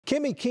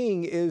Kimmy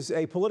King is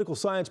a political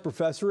science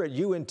professor at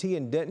UNT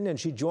in Denton, and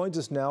she joins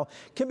us now.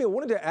 Kimmy, I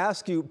wanted to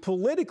ask you,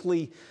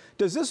 politically,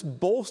 does this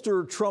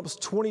bolster Trump's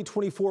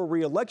 2024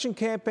 re-election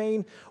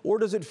campaign, or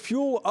does it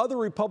fuel other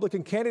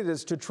Republican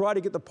candidates to try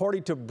to get the party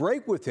to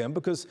break with him?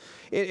 Because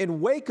in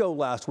Waco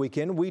last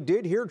weekend, we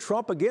did hear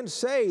Trump again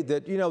say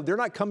that, they're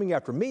not coming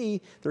after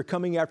me, they're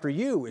coming after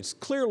you. It's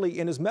clearly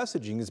in his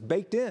messaging, it's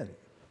baked in.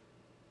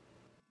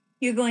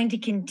 You're going to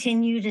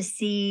continue to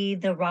see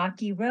the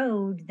rocky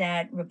road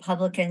that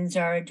Republicans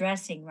are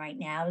addressing right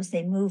now as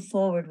they move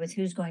forward with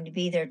who's going to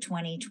be their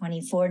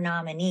 2024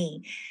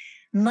 nominee.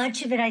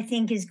 Much of it, I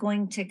think, is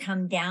going to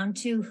come down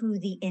to who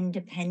the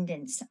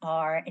independents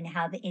are and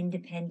how the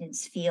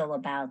independents feel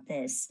about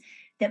this,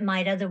 that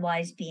might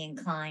otherwise be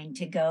inclined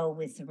to go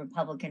with the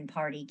Republican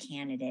Party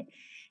candidate.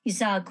 You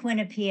saw a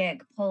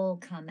Quinnipiac poll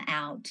come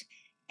out,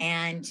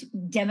 and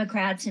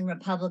Democrats and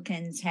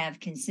Republicans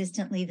have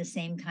consistently the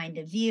same kind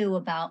of view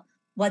about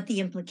what the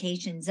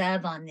implications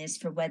of on this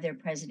for whether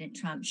President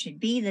Trump should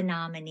be the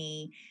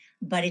nominee.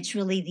 But it's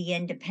really the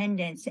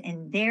independents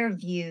and their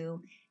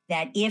view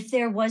that if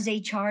there was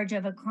a charge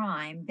of a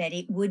crime, that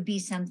it would be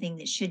something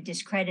that should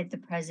discredit the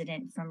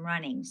president from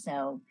running.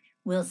 So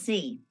we'll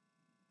see.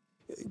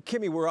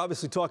 Kimmy, we're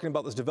obviously talking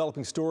about this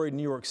developing story in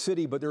New York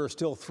City, but there are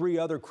still 3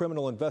 other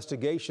criminal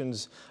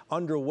investigations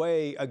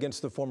underway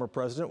against the former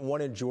president,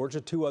 one in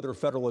Georgia, 2 other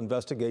federal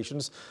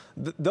investigations.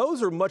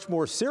 Those are much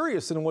more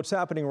serious than what's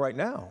happening right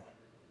now.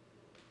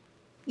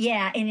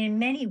 Yeah, and in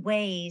many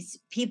ways,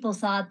 people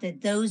thought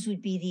that those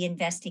would be the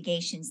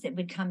investigations that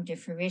would come to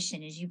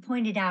fruition. As you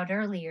pointed out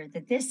earlier,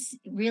 that this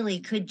really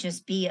could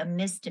just be a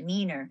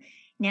misdemeanor.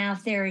 Now,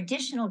 if there are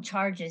additional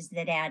charges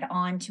that add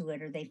on to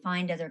it, or they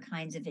find other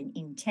kinds of an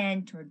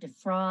intent or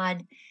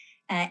defraud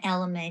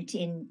element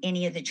in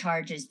any of the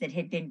charges that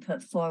had been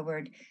put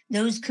forward,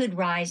 those could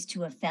rise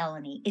to a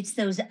felony. It's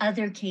those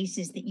other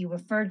cases that you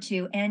referred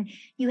to. And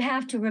you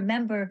have to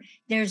remember,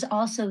 there's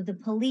also the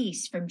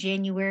police from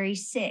January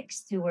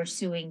 6th who are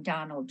suing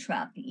Donald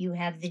Trump. You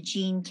have the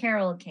Jean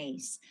Carroll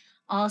case,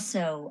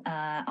 also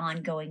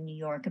ongoing New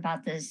York,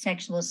 about the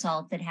sexual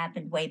assault that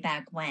happened way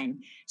back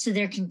when. So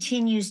there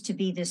continues to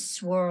be this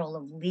swirl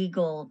of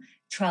legal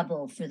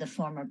trouble for the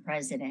former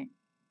president.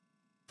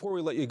 Before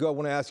we let you go, I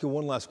want to ask you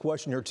one last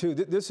question here, too.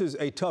 This is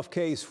a tough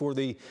case for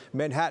the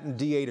Manhattan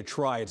DA to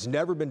try. It's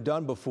never been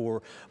done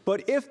before.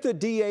 But if the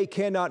DA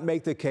cannot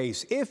make the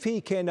case, if he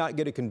cannot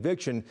get a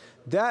conviction,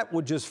 that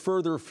would just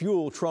further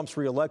fuel Trump's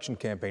re-election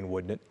campaign,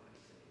 wouldn't it?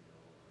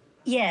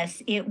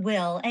 Yes, it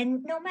will.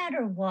 And no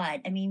matter what,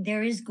 I mean,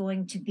 there is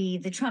going to be,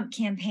 the Trump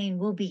campaign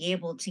will be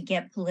able to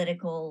get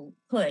political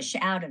push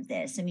out of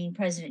this. I mean,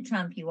 President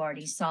Trump, you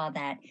already saw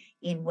that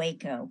in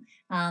Waco.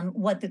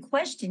 What the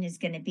question is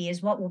going to be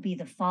is what will be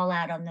the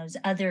fallout on those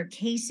other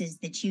cases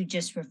that you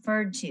just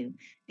referred to,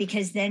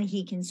 because then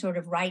he can sort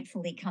of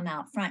rightfully come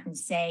out front and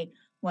say,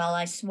 well,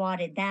 I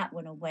swatted that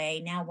one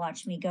away. Now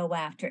watch me go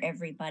after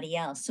everybody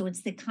else. So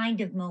it's the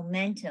kind of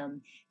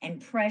momentum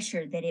and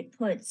pressure that it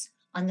puts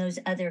on those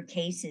other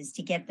cases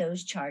to get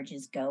those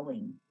charges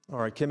going. All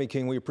right, Kimmy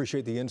King, we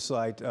appreciate the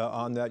insight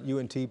on that.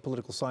 UNT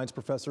political science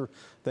professor,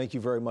 thank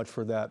you very much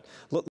for that.